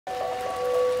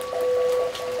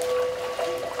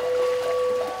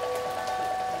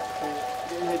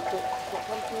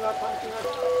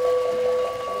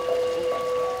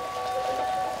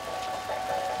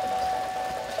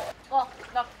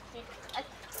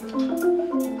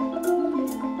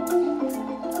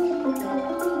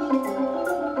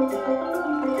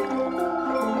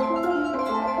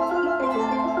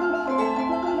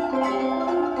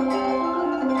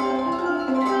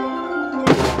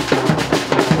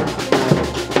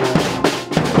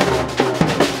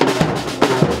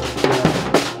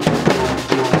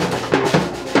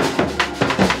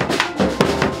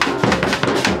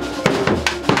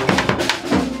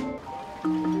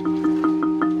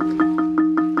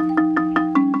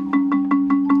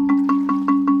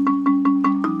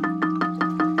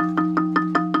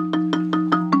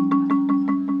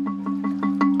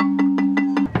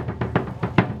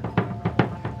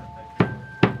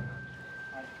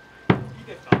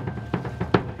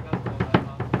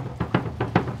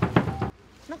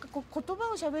言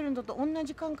葉を喋るのと同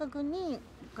じ感覚に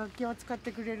楽器を扱っ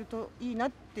てくれるといいな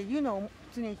っていうのは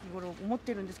常日頃思っ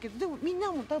てるんですけど、でもみん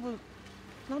なも多分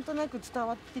なんとなく伝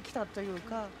わってきたという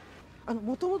か、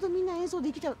もともとみんな演奏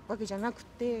できたわけじゃなく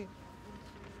て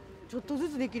ちょっとず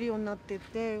つできるようになってっ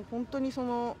て、本当にそ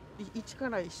の一か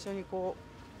ら一緒にこ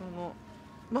う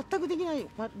全くできない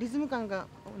リズム感が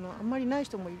あんまりない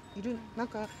人もいる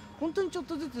中、本当にちょっ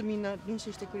とずつみんな練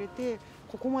習してくれて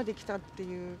ここまで来たって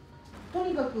いう。と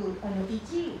にかく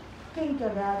1、謙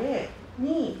虚であれ、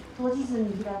2、閉じず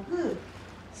に開く、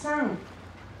3、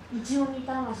一音に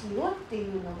魂をってい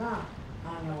うのが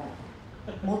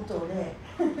モットーで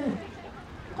こ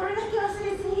れだけ忘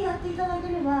れずにやっていただけ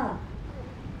れば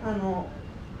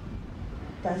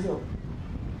大丈夫。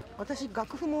私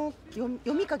楽譜も読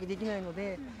み書きできないの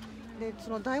で、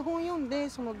その台本読んで、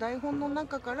その台本の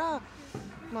中から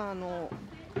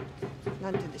な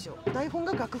んて言うんでしょう、台本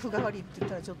が楽譜代わりって言っ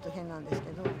たらちょっと変なんです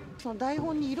けど、その台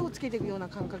本に色をつけていくような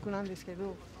感覚なんですけ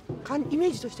ど、イメ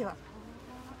ージとしては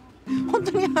本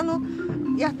当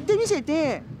にやってみせ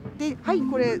て、で「はい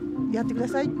これやってくだ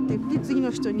さい」って言って次の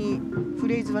人にフ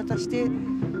レーズ渡して、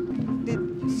で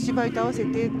芝居と合わせ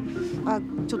て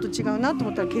ちょっと違うなと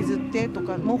思ったら削ってと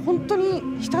か、もう本当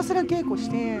にひたすら稽古し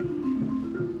て、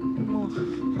もう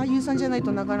俳優さんじゃない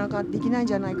となかなかできないん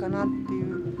じゃないかなってい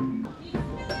う。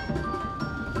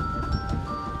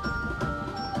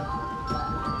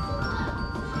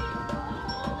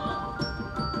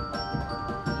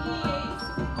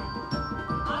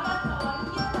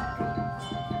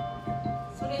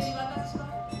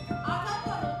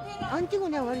アンティゴ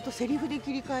ネは割とセリフで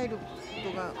切り替えるこ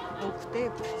とが多くて、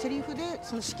セリフで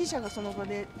その指揮者がその場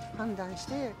で判断し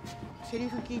て、セリ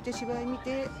フ聞いて芝居見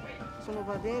てその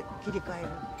場で切り替える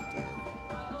っていう。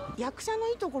役者の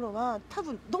いいところは多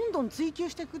分どんどん追求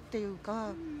していくっていう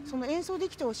か、その演奏で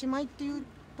きておしまいっていう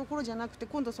ところじゃなくて、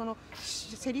今度その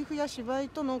セリフや芝居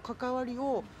との関わり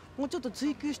をもうちょっと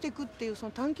追求していくっていう、そ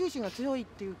の探求心が強いっ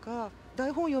ていうか、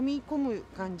台本を読み込む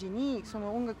感じに、そ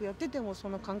の音楽やっててもそ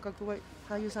の感覚は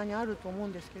俳優さんにあると思う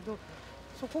んですけど、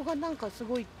そこがなんかす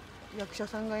ごい役者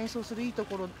さんが演奏するいいと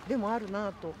ころでもある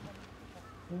なと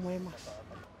思います。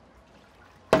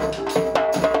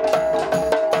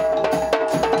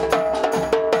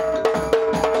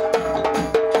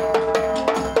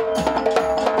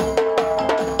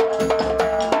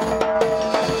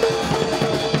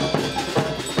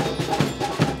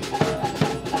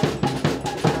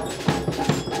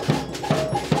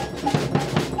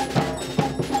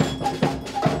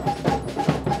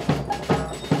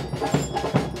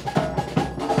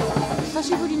久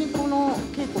しぶりにこの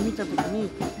稽古を見た時に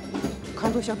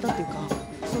感動しちゃったっていうか、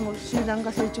その集団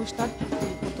が成長したっていう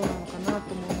ことなのかな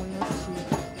とも思います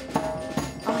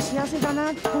し、幸せだ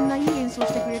な、こんないい演奏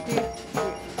してくれて、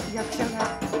役者がなん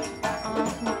か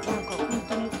本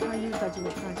当に俳優たちに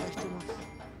感謝してま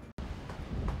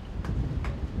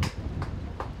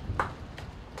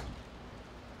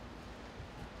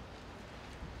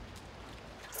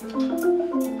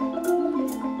す。